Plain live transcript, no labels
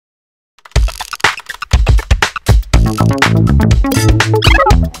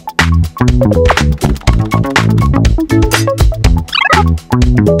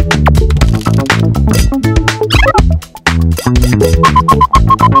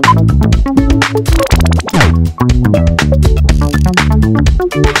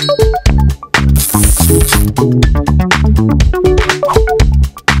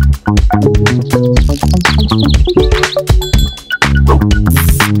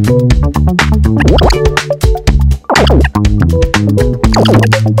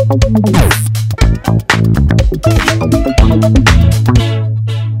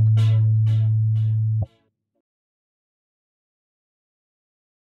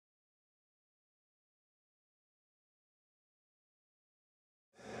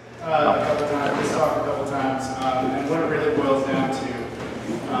A couple times, this talk a couple times, and what it really boils down to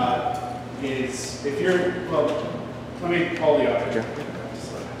is if you're, well, let me pull the audio. Sure.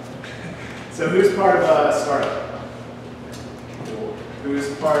 So who's part of a startup?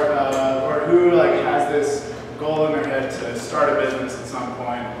 Who's part or who like has this goal in their head to start a business at some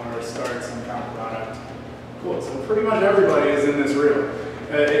point or start some kind of product? Cool, so pretty much everybody is in this world.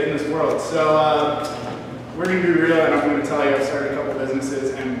 So we're going to be real, and I'm going to tell you I've started a couple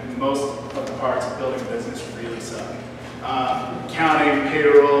businesses, and most of the parts of building a business really suck. Counting,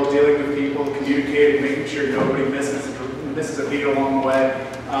 payroll, dealing with people, communicating, making sure nobody misses a beat along the way.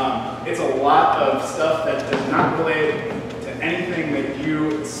 It's a lot of stuff that does not relate to anything that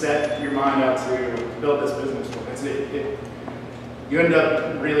you set your mind out to build this business for. You end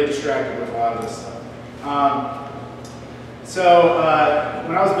up really distracted with a lot of this stuff. So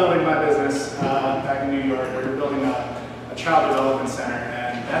when I was building my business back in New York, we were building a child development center,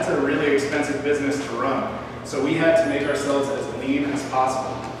 and that's a really expensive business to run. So we had to make ourselves as lean as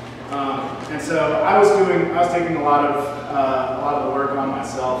possible. And so I was taking a lot of the work on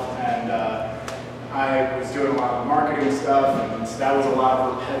myself, and I was doing a lot of marketing stuff, and that was a lot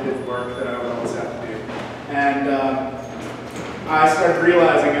of repetitive work that I would always have to do. And I started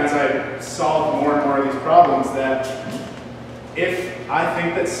realizing as I solved more and more of these problems that if I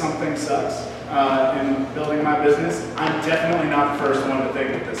think that something sucks in building my business, I'm definitely not the first one to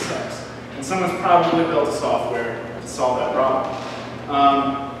think that this sucks. And someone's probably built a software to solve that problem.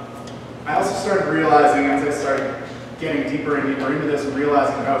 I also started realizing as I started getting deeper and deeper into this and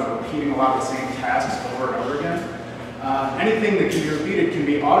realizing that I was repeating a lot of the same tasks over and over again. Anything that can be repeated can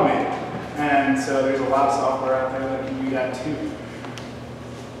be automated. And so there's a lot of software out there that can do that too.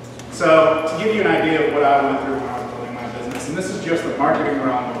 So to give you an idea of what I went through when I was building my business, and this is just the marketing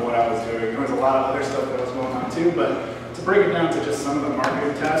realm of what I was doing. There was a lot of other stuff that was going on too, but to break it down to just some of the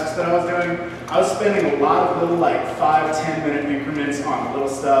marketing tasks that I was doing, I was spending a lot of little like 5-10 minute increments on little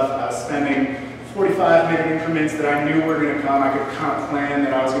stuff. I was spending 45-minute increments that I knew were going to come. I could kind of plan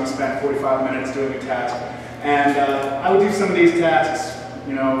that I was going to spend 45 minutes doing a task. And I would do some of these tasks,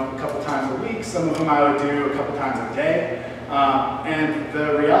 you know, a couple times a week. Some of them I would do a couple times a day. And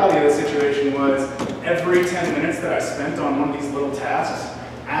the reality of the situation was every 10 minutes that I spent on one of these little tasks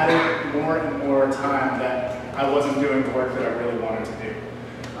added more and more time that I wasn't doing the work that I really wanted to do.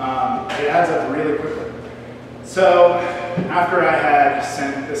 It adds up really quickly. So after I had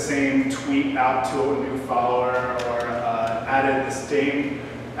sent the same tweet out to a new follower or added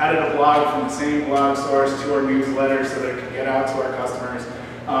a blog from the same blog source to our newsletter so that it could get out to our customers,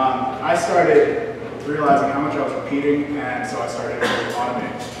 I started realizing how much I was repeating, and so I started to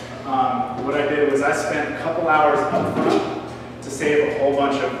automate. What I did was I spent a couple hours up front to save a whole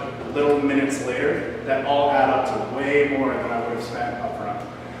bunch of little minutes later that all add up to way more than I would have spent up front.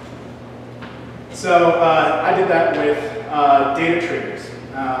 So I did that with data triggers.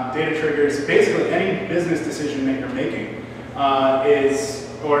 Data triggers, basically any business decision that you're making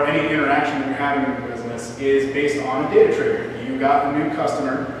or any interaction that you're having in your business is based on a data trigger. You got a new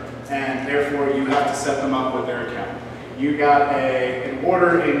customer, and therefore you have to set them up with their account. You got an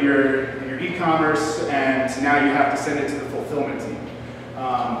order in your e-commerce, and now you have to send it to the fulfillment team.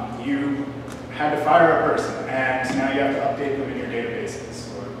 You had to fire a person, and now you have to update them in your databases.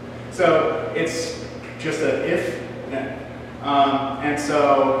 So it's just a if, then. And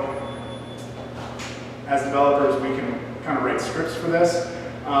so as developers, we can kind of write scripts for this.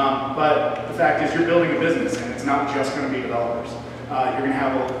 But the fact is you're building a business, and it's not just going to be developers. You're going to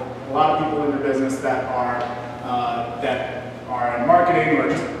have a lot of people in your business that are in marketing or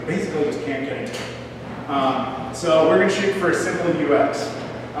basically just can't get into it. So we're going to shoot for a simple UX.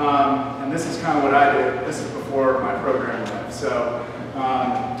 And this is kind of what I did. This is before my programming life. So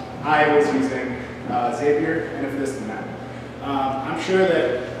I was using Zapier, and if this and that. I'm sure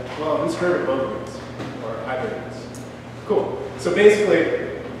that, well, who's heard of both of these? Or either of these? Cool. So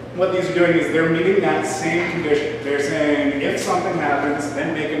basically, what these are doing is they're meeting that same condition. They're saying, if something happens,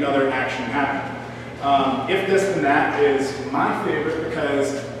 then make another action happen. If this then that is my favorite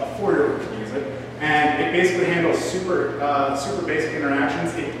because a 4-year-old can use it, and it basically handles super basic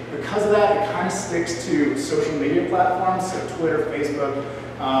interactions. Because of that, it kind of sticks to social media platforms, so Twitter, Facebook.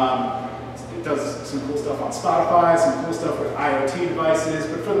 It does some cool stuff on Spotify, some cool stuff with IoT devices,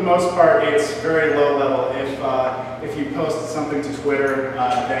 but for the most part, it's very low level. If you post something to Twitter,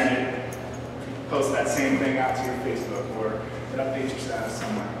 then it posts that same thing out to your Facebook, or it updates your status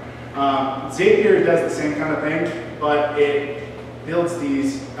somewhere. Zapier does the same kind of thing, but it builds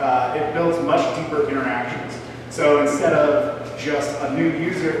much deeper interactions. So instead of just a new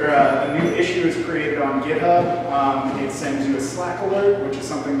user, or a new issue is created on GitHub, it sends you a Slack alert, which is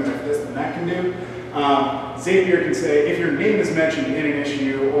something that if this then that can do. Zapier can say, if your name is mentioned in an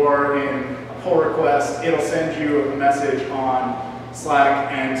issue or in a pull request, it'll send you a message on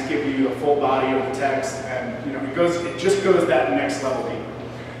Slack and give you a full body of the text, and it just goes that next level deeper.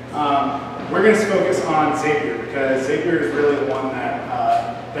 We're going to focus on Zapier because Zapier is really the one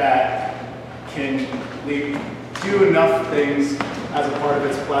that can do enough things as a part of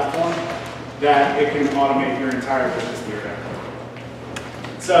its platform that it can automate your entire business through it.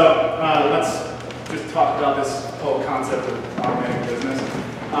 So let's just talk about this whole concept of automating business.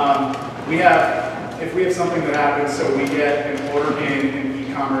 If we have something that happens, so we get an order in an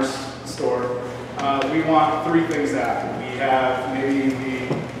e-commerce store, we want 3 things to happen. We have maybe we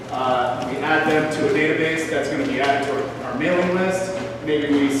add them to a database that's going to be added to our mailing list.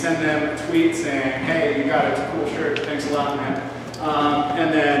 Maybe we send them a tweet saying, hey, you got a cool shirt, thanks a lot, man.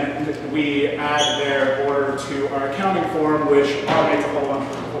 And then we add their order to our accounting form, which automates a whole bunch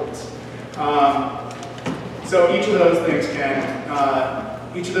of reports. So each of those things can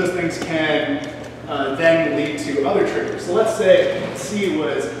then lead to other triggers. So let's say C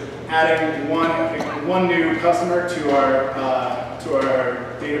was adding one new customer to our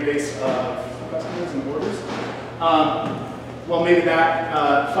database of customers and orders. Well, maybe that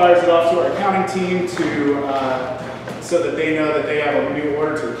fires it off to our accounting team so that they know that they have a new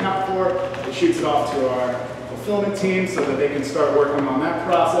order to account for. It shoots it off to our fulfillment team so that they can start working on that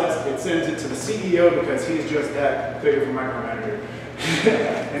process. It sends it to the CEO because he's just that big of a micromanager.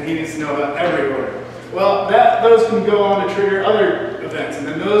 And he needs to know about every order. Well, those can go on to trigger other events, and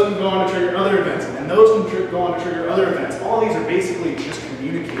then those can go on to trigger other events, and then those can go on to trigger other events. All these are basically just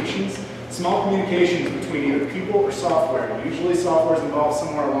communications, small communications between either people or software. Usually software is involved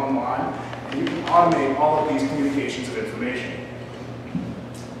somewhere along the line, and you can automate all of these communications of information.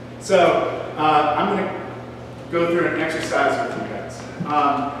 So I'm going to go through an exercise with you guys.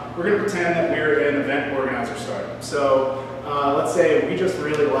 We're going to pretend that we're an event organizer startup. So let's say we just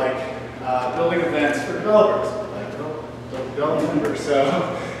really like building events for developers, like developers. So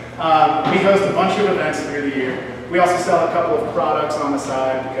we host a bunch of events through the year. We also sell a couple of products on the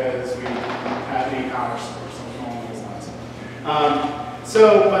side because we have an e-commerce store, something along those lines.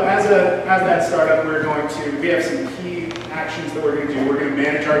 But as that startup, we have some key actions that we're going to do. We're going to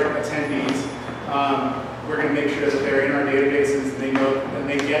manage our attendees. We're going to make sure that they're in our databases, they know, and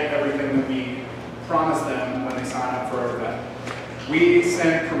they get everything that we promise them when they sign up for our event. We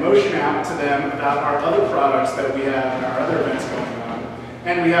send promotion out to them about our other products that we have and our other events going on.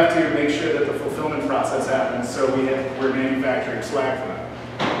 And we have to make sure that the fulfillment process happens, so we're manufacturing swag for them.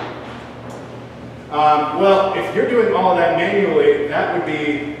 Well, if you're doing all of that manually, that would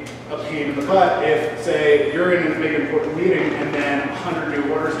be a pain in the butt if, say, you're in a big important meeting and then 100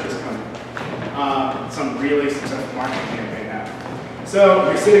 new orders just come in. Some really successful marketing campaign happened. So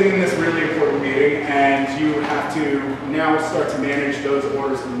you're sitting in this really important meeting and you have to now start to manage those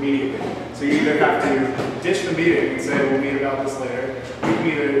orders immediately. So you either have to ditch the meeting and say, we'll meet about this later.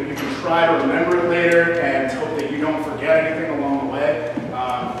 You can try to remember it later and hope that you don't forget anything along the way.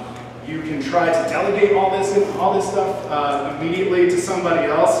 You can try to delegate all this stuff immediately to somebody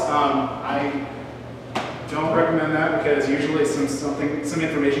else. I don't recommend that because usually some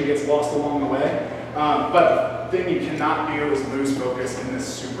information gets lost along the way. But the thing you cannot do is lose focus in this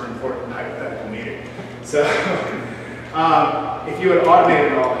super important hypothetical meeting. So if you had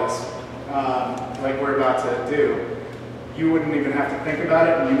automated all this, like we're about to do, you wouldn't even have to think about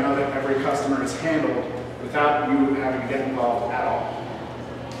it, and you know that every customer is handled without you having to get involved at all.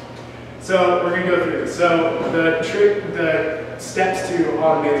 So we're going to go through this. So the steps to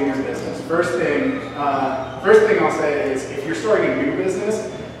automating your business. First thing I'll say is if you're starting a new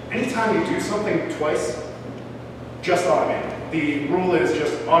business, anytime you do something twice, just automate it. The rule is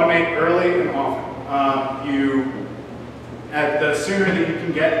just automate early and often. The sooner that you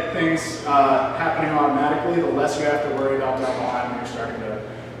can get things happening automatically, the less you have to worry about down the line when you're starting to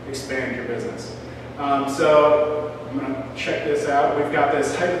expand your business. So I'm going to check this out. We've got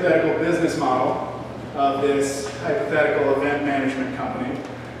this hypothetical business model of this hypothetical event management company.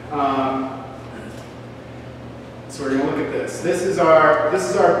 So we're going to look at this. This is our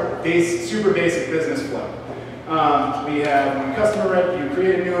super basic business flow. We have when you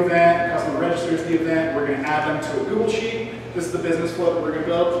create a new event, customer registers the event, we're going to add them to a Google Sheet. This is the business flow that we're going to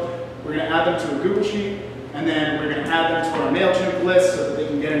build. We're going to add them to a Google Sheet, and then we're going to add them to our MailChimp list so that they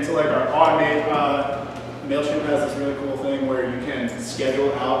can get into like our automated, MailChimp has this really cool thing where you can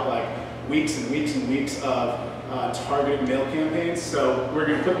schedule out like weeks and weeks and weeks of targeted mail campaigns. So we're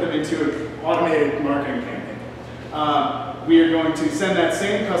going to put them into an automated marketing campaign. We are going to send that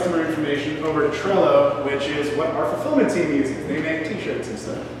same customer information over to Trello, which is what our fulfillment team uses. They make t-shirts and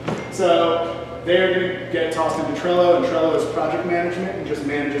stuff. So they're going to get tossed into Trello, and Trello is project management and just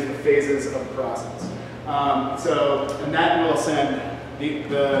manages the phases of the process. And that will send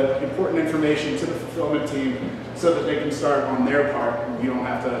the important information to the fulfillment team so that they can start on their part and you don't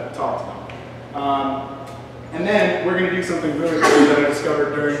have to talk to them. And then we're going to do something really cool that I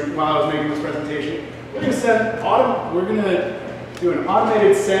discovered while I was making this presentation. We're going to do an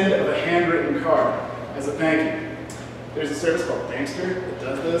automated send of a handwritten card as a thank you. There's a service called Bankster that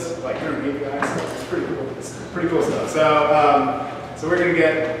does this, like through an API, so it's pretty cool. It's pretty cool stuff. So we're going to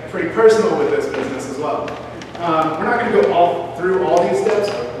get pretty personal with this business as well. We're not going to go through all these steps.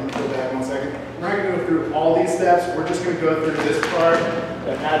 Let me go back 1 second. We're not going to go through all these steps. We're just going to go through this part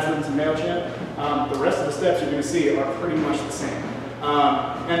that adds them to MailChimp. The rest of the steps you're going to see are pretty much the same.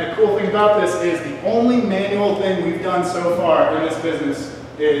 And the cool thing about this is the only manual thing we've done so far in this business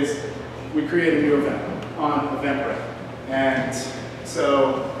is we create a new event on Eventbrite. And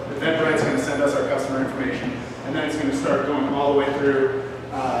so Eventbrite's going to send us our customer information, and then it's going to start going all the way through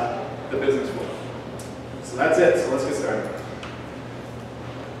the business flow. So that's it. So let's get started.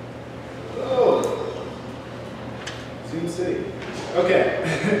 Oh, Zoom City.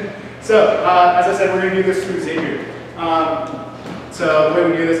 Okay. So as I said, we're going to do this through Zapier. So the way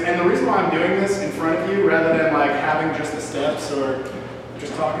we do this, and the reason why I'm doing this in front of you rather than like having just the steps or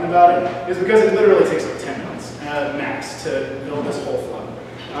just talking about it is because it literally takes like 10 minutes max to build this whole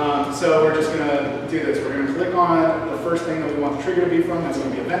flow. So we're just going to do this. We're going to click on the first thing that we want the trigger to be from. That's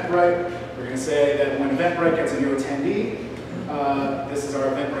going to be Eventbrite. We're going to say that when Eventbrite gets a new attendee, this is our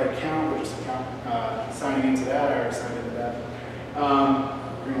Eventbrite account. We're just signing into that. I already signed into that.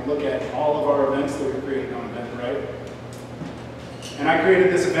 We're going to look at all of our events that we've created on Eventbrite. And I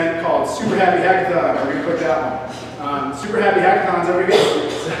created this event called Super Happy Hackathon. We're going to click that one. Super Happy Hackathon's over here.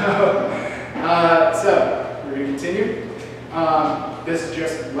 So we're going to continue. This is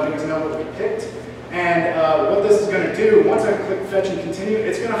just letting us know what we picked. And what this is going to do, once I click Fetch and Continue,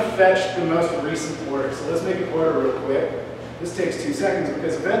 it's going to fetch the most recent order. So let's make an order real quick. This takes 2 seconds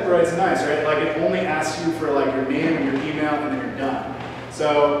because Eventbrite's nice, right? Like it only asks you for like your name and your email, and then you're done.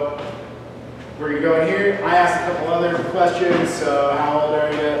 So we're going to go in here. I asked a couple other questions. So how old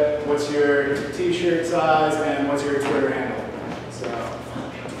are you? What's your t-shirt size? And what's your Twitter handle? So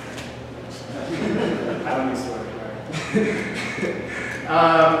I don't use Twitter.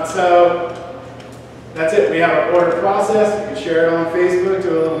 So that's it. We have our order process. You can share it on Facebook, do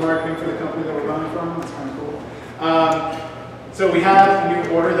a little marketing for the company that we're buying from. That's kind of cool. So we have a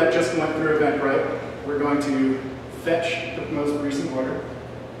new order that just went through Eventbrite. We're going to fetch the most recent order.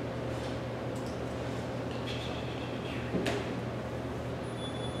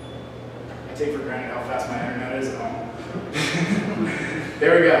 I take for granted how fast my internet is at home.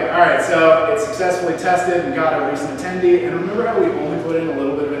 There we go. All right, so it's successfully tested and got a recent attendee. And remember how we only put in a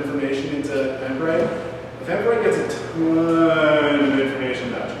little bit of information into Eventbrite? Eventbrite gets a ton of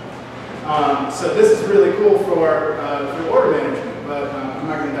information about you. So this is really cool for order management, but I'm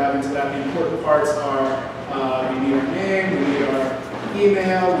not going to dive into that. The important parts are we need our name, we need our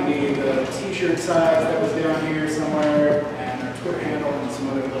email, we need the t-shirt size that was down here somewhere, and our Twitter handle, and some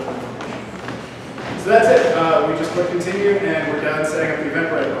other little information. So that's it. We just click continue, and we're done setting up the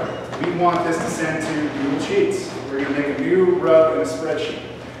Eventbrite part. We want this to send to Google Sheets. We're going to make a new row in a spreadsheet.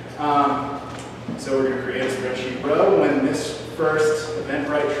 So we're going to create a spreadsheet row when this first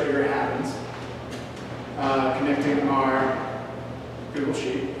Eventbrite trigger happens, connecting our Google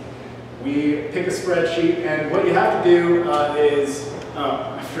Sheet. We pick a spreadsheet, and what you have to do is,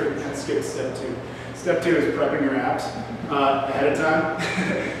 I skipped step 2. Step 2 is prepping your apps ahead of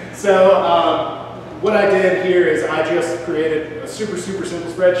time. So what I did here is I just created a super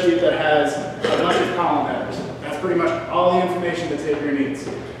simple spreadsheet that has a bunch of column headers. That's pretty much all the information that Zapier needs.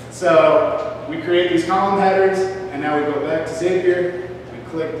 So we create these column headers, and now we go back to Zapier, we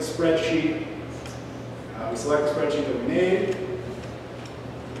click the spreadsheet, we select the spreadsheet that we made,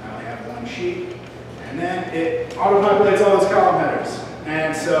 sheet, and then it auto-populates all those column headers.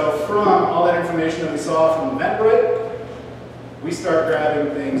 And so from all that information that we saw from Eventbrite, we start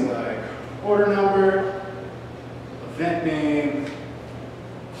grabbing things like order number, event name,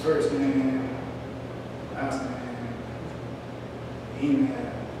 first name, last name,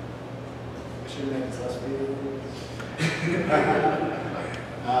 email. I should have made this less created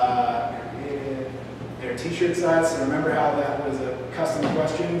their t-shirt size. So remember how that was a custom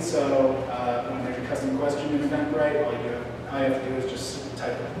question. So when there's a custom question in Eventbrite, all you have to do is just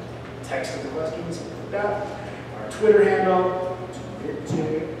type the text of the question, something like that. Our Twitter handle,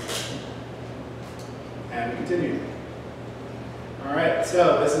 and we continue. All right,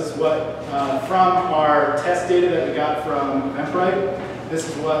 so this is what, from our test data that we got from Eventbrite, this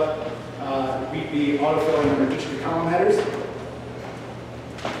is what we'd be autofilling under each of the column headers.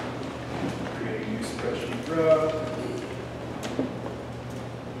 Create a new spreadsheet row.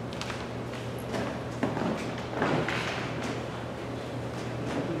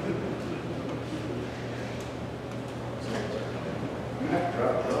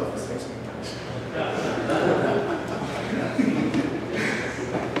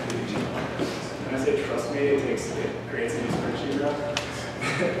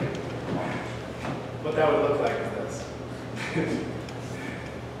 What that would look like is this.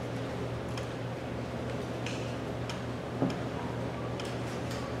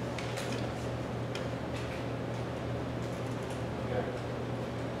 Okay.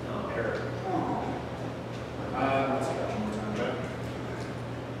 Oh, error. Oh. Let's try one more time, right?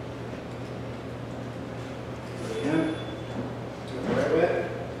 Again. Do it the right way.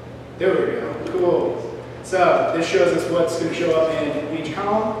 There we go. Cool. So this shows us what's going to show up in each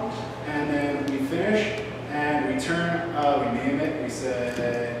column. And then we finish, and we turn, we name it, we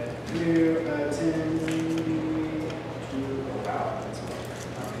say, new attendee to, oh wow, that's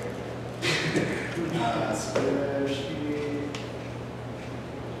okay. Spreadsheet,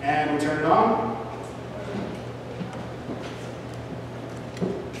 and we turn it on.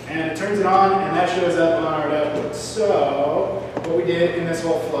 And it turns it on, and that shows up on our dashboard. So, what we did in this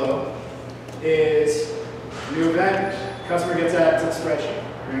whole flow is, new event, customer gets added to the spreadsheet.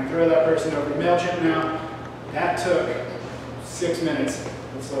 We're going to throw that person over to MailChimp now. That took 6 minutes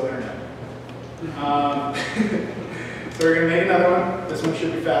with slow internet. So we're going to make another one. This one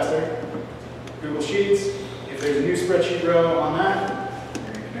should be faster. Google Sheets. If there's a new spreadsheet row on that, we're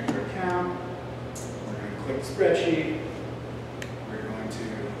going to connect our account. We're going to click the spreadsheet. We're going to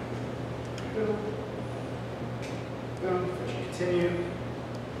boom, continue.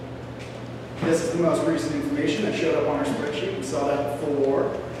 This is the most recent information that showed up on our spreadsheet. We saw that before.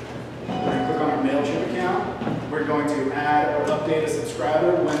 We're going to click on our MailChimp account. We're going to add or update a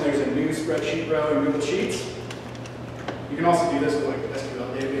subscriber when there's a new spreadsheet row in Google Sheets. You can also do this with like SQL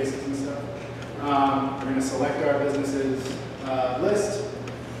databases and stuff. We're going to select our business's list.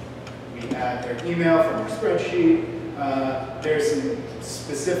 We add their email from our spreadsheet. There's some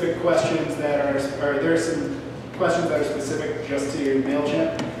specific questions that are, specific just to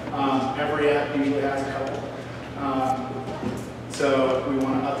MailChimp. Every app usually has a couple. So we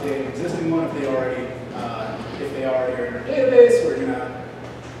want to update an existing one if they already are in our database. We're gonna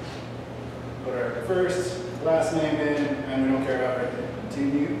put our first, last name in, and we don't care about right there.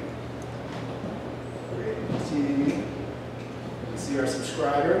 Continue. Continue. You see our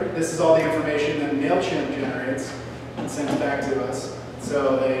subscriber. This is all the information that MailChimp generates and sends back to us.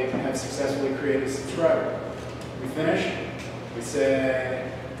 So they have successfully created a subscriber. We finish. We say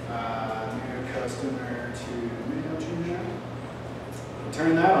new customer to MailChimp now.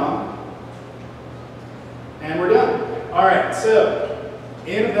 Turn that on. And we're done. All right, so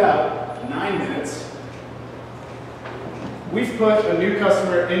in about 9 minutes, we've put a new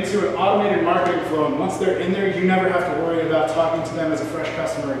customer into an automated marketing flow, and once they're in there, you never have to worry about talking to them as a fresh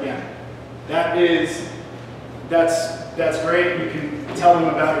customer again. That's great. You can tell them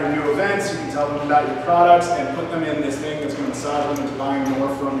about your new events, you can tell them about your products, and put them in this thing that's going to massage them into buying more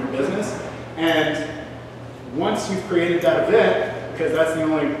from your business. And once you've created that event, because that's the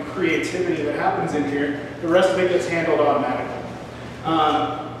only creativity that happens in here, the rest of it gets handled automatically.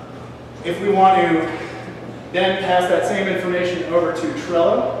 If we want to then pass that same information over to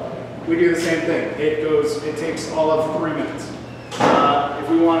Trello, we do the same thing. It takes all of 3 minutes. If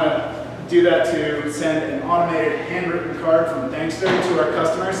we want to do that to send an automated handwritten card from Thankster to our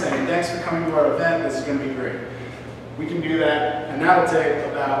customer saying, thanks for coming to our event, this is going to be great. We can do that, and that'll take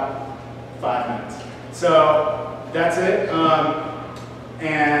about 5 minutes. So that's it.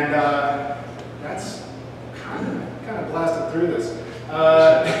 That's kind of blasted through this.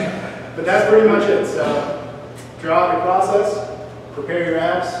 But that's pretty much it. So draw out your process, prepare your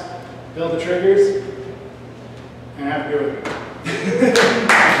apps, build the triggers, and have a beer with me.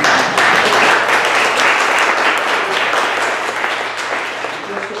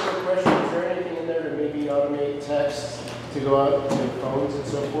 Just a quick question, is there anything in there to maybe automate text to go out to phones and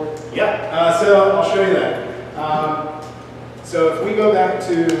so forth? Yeah, so I'll show you that. So if we go back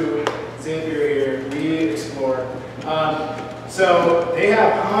to Zapier here, we explore. So they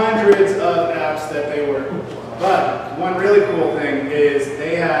have hundreds of apps that they work with. But one really cool thing is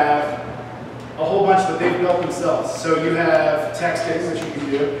they have a whole bunch that they've built themselves. So you have texting, which you can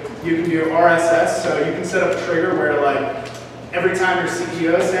do. You can do RSS, so you can set up a trigger where like every time your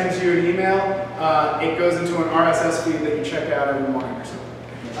CEO sends you an email, it goes into an RSS feed that you check out every morning or something.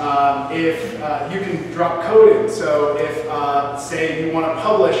 If you can drop code in, so if say you want to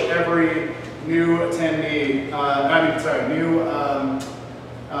publish every new attendee, new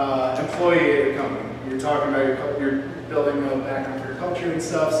employee at your company. You're talking about you're building a background for your culture and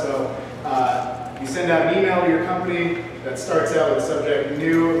stuff. So you send out an email to your company that starts out with the subject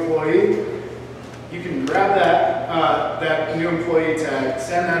 "new employee." You can grab that new employee tag,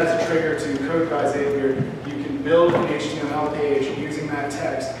 send that as a trigger to Code by Zapier. You can build an HTML page using that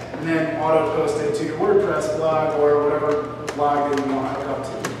text, and then auto post it to your WordPress blog or whatever blog that you want to hook up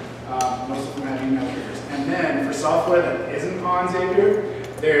to. Most of them have email triggers. And then for software that isn't on Zapier,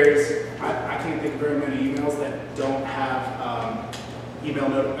 there's, I can't think of very many emails that don't have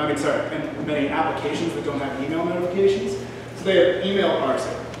many applications that don't have email notifications. So they have email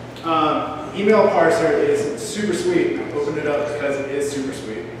parser. Email parser is super sweet. I opened it up because it is super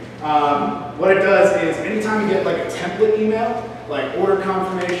sweet. What it does is anytime you get like a template email, like order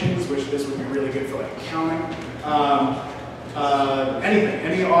confirmations, which this would be really good for like accounting,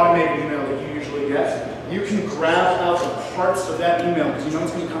 any automated email that you usually get, you can grab out the parts of that email, because you know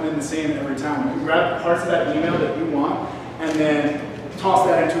it's going to come in the same every time. You can grab the parts of that email that you want, and then toss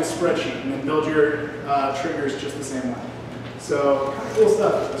that into a spreadsheet, and then build your triggers just the same way. So, kind of cool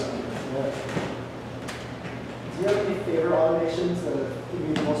stuff with this one. Yeah. Do you have any favorite automations that have given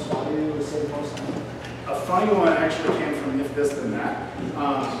you the most value or saved the most time? A funny one actually came from If This Then That.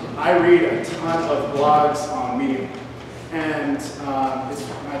 I read a ton of blogs on Medium. And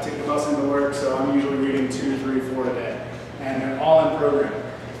I take the bus into work, so I'm usually reading 2, 3, 4 a day. And they're all in programming.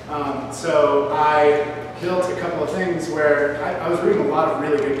 So I built a couple of things where I was reading a lot of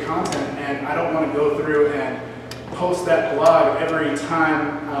really good content, and I don't want to go through and post that blog every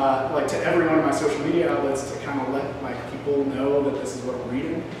time, like to every one of my social media outlets to kind of let like people know that this is what I'm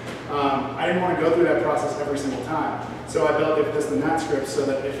reading. I didn't want to go through that process every single time. So I built If This Then That script so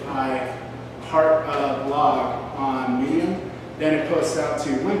that if I heart a blog on Medium, then it posts out to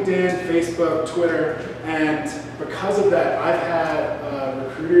LinkedIn, Facebook, Twitter, and because of that, I've had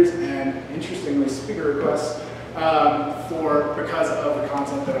recruiters and interestingly speaker requests because of the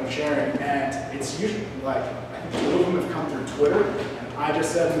content that I'm sharing, and it's usually like, I think 2 of them have come through Twitter, and I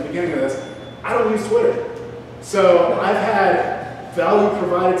just said in the beginning of this, I don't use Twitter. So I've had value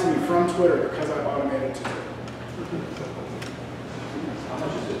provided to me from Twitter because I've automated to Twitter. How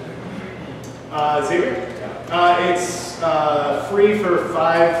much is it? Zapier? It's free for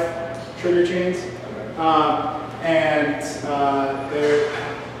 5 trigger chains, and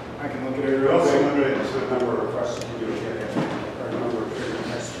I can look at it real quick. Also limited to the number of requests you do get, or number of trigger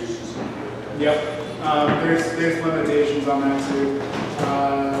executions. Yep. There's limitations on that too.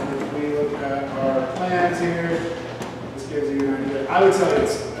 If we look at our plans here, this gives you an idea. I would tell you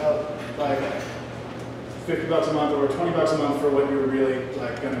it's like $50 a month or $20 a month for what you're really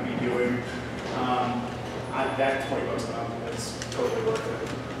like going to be doing. That $20 a month is totally worth it.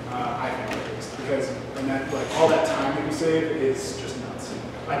 I think at least, because and that like all that time that you save is just nuts.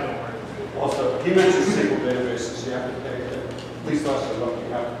 I don't work with it. Also, he mentioned single databases. You have to pay, at least less than what you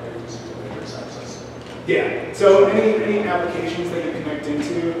have to pay for single database access. Yeah. So any applications that you connect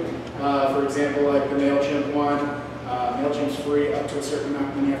into, for example, like the MailChimp one, MailChimp's free up to a certain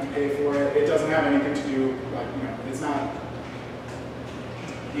amount, and you have to pay for it. It doesn't have anything to do, like, it's not.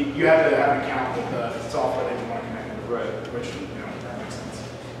 You have to have an account with the software that you want to connect with, right? Which that makes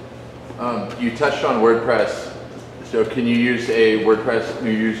sense. You touched on WordPress. So can you use a WordPress new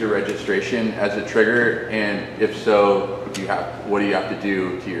user registration as a trigger? And if so, what do you have to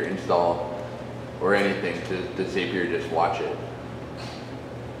do to your install or anything to Zapier just watch it?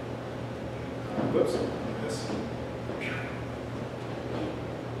 Whoops. Yes.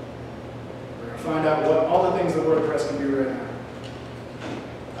 We're going to find out what all the things that WordPress can do right now.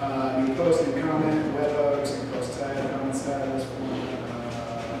 You can post and comment, webhooks, you can post tag, comment status.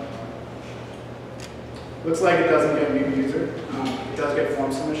 Looks like it doesn't get new user. It does get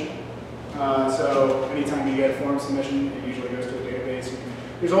form submission. So anytime you get a form submission, it usually goes to a database. You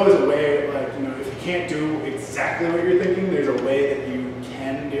can there's always a way, like, you know, if you can't do exactly what you're thinking, there's a way that you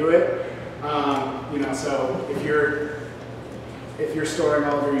can do it. You know, so if you're storing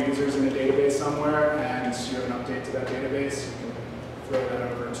all of your users in a database somewhere and you have an update to that database, you can throw that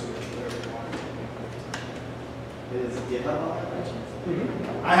over to whatever you want. Is GitHub on that by chance?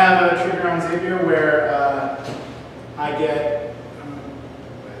 I have a trigger on Zapier where I get,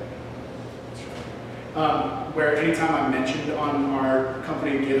 where anytime I'm mentioned on our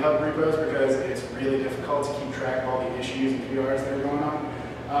company GitHub repos, because it's really difficult to keep track of all the issues and PRs that are going on,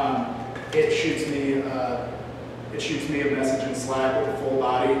 it shoots me a message in Slack with a full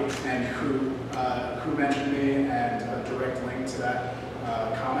body and who mentioned me and a direct link to that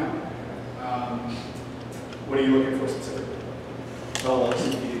comment. What are you looking for specifically? Well, once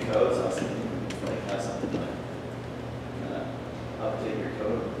you do code, so I was thinking like have something like update your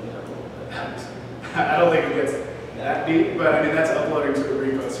code a little bit. I don't think it gets that deep, but I mean that's uploading to the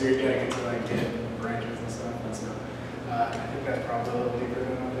repo, so you're getting into like Git branches and stuff. That's not. I think that's probably a little deeper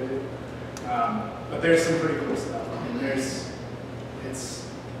than what they do. But there's some pretty cool stuff. I mean, it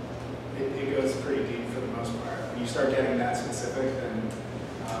goes pretty deep for the most part. When you start getting that specific, then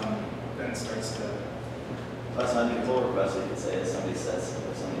it starts to. Plus, on the pull request, you could say if somebody says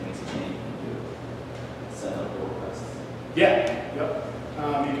if somebody makes a change, you send out a pull request. Yeah. Yep.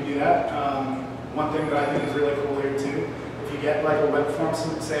 You can do that. One thing that I think is really cool here too, if you get like a web form,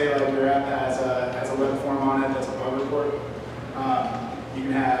 say like your app has a web form on it that's a bug report, you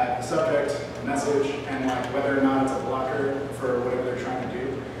can have subject, message, and like whether or not it's a blocker for whatever they're trying to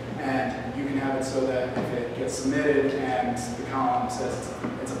do. And you can have it so that if it gets submitted and the column says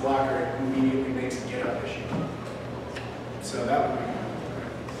it's a blocker, it immediately makes a GitHub issue. So that would be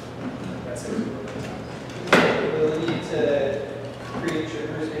that's it. The ability to create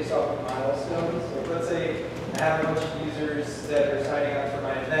triggers based off of milestones. Like let's say I have a bunch of users that are signing up for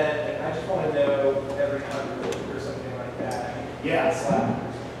my event, and I just want to know every 100 or something like that. Yeah. Slack.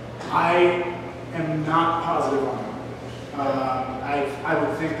 I am not positive on that. I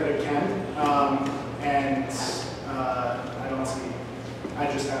would think that it can, and I don't see. I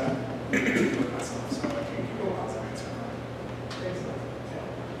just haven't used it myself, so I can't give you a positive answer on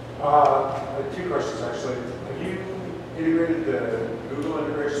that. Two questions actually. Have you integrated the Google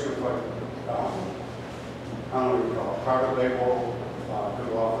integration with like, I don't know what you call it, private label,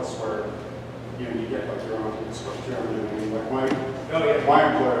 Google Office, where you get like your own name. Like my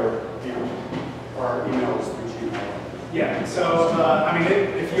employer, our emails through Gmail. Yeah. So I mean,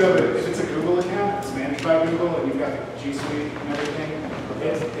 if it's a Google account, it's managed by Google, and you've got the G Suite and everything,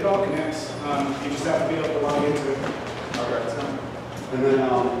 it all connects. You just have to be able to log into it. Okay. And then I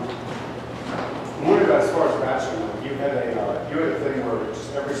wondered as far as batching, you had a thing where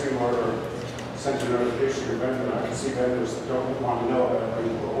just every single order sent a notification to your vendor, and I can see vendors that don't want to know about every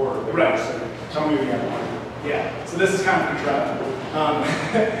single order. They Right. just say, tell me again. Yeah. So this is kind of contrived.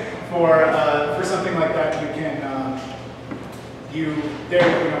 For something like that, you can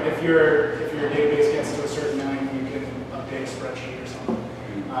if your database gets to a certain amount, you can update a spreadsheet or something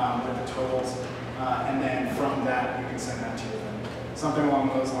with the totals, and then from that you can send that to your vendor. Something along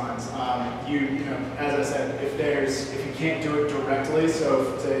those lines. As I said, if you can't do it directly,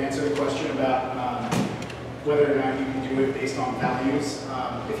 so to answer the question about whether or not you can do it based on values,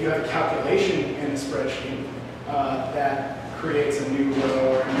 if you have a calculation in the spreadsheet that creates a new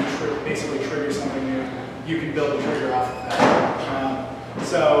row or basically triggers something new, you can build a trigger off of that.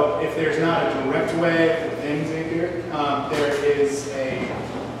 So if there's not a direct way within Zapier,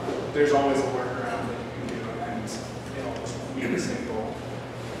 there's always a workaround that you can do, and it'll just meet the same goal.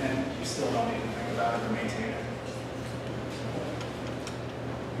 And you still don't need to think about it or maintain it.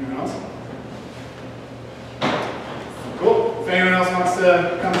 Anyone else? Cool. If anyone else wants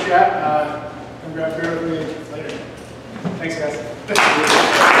to come chat, come grab a beer with me later. Thanks, guys.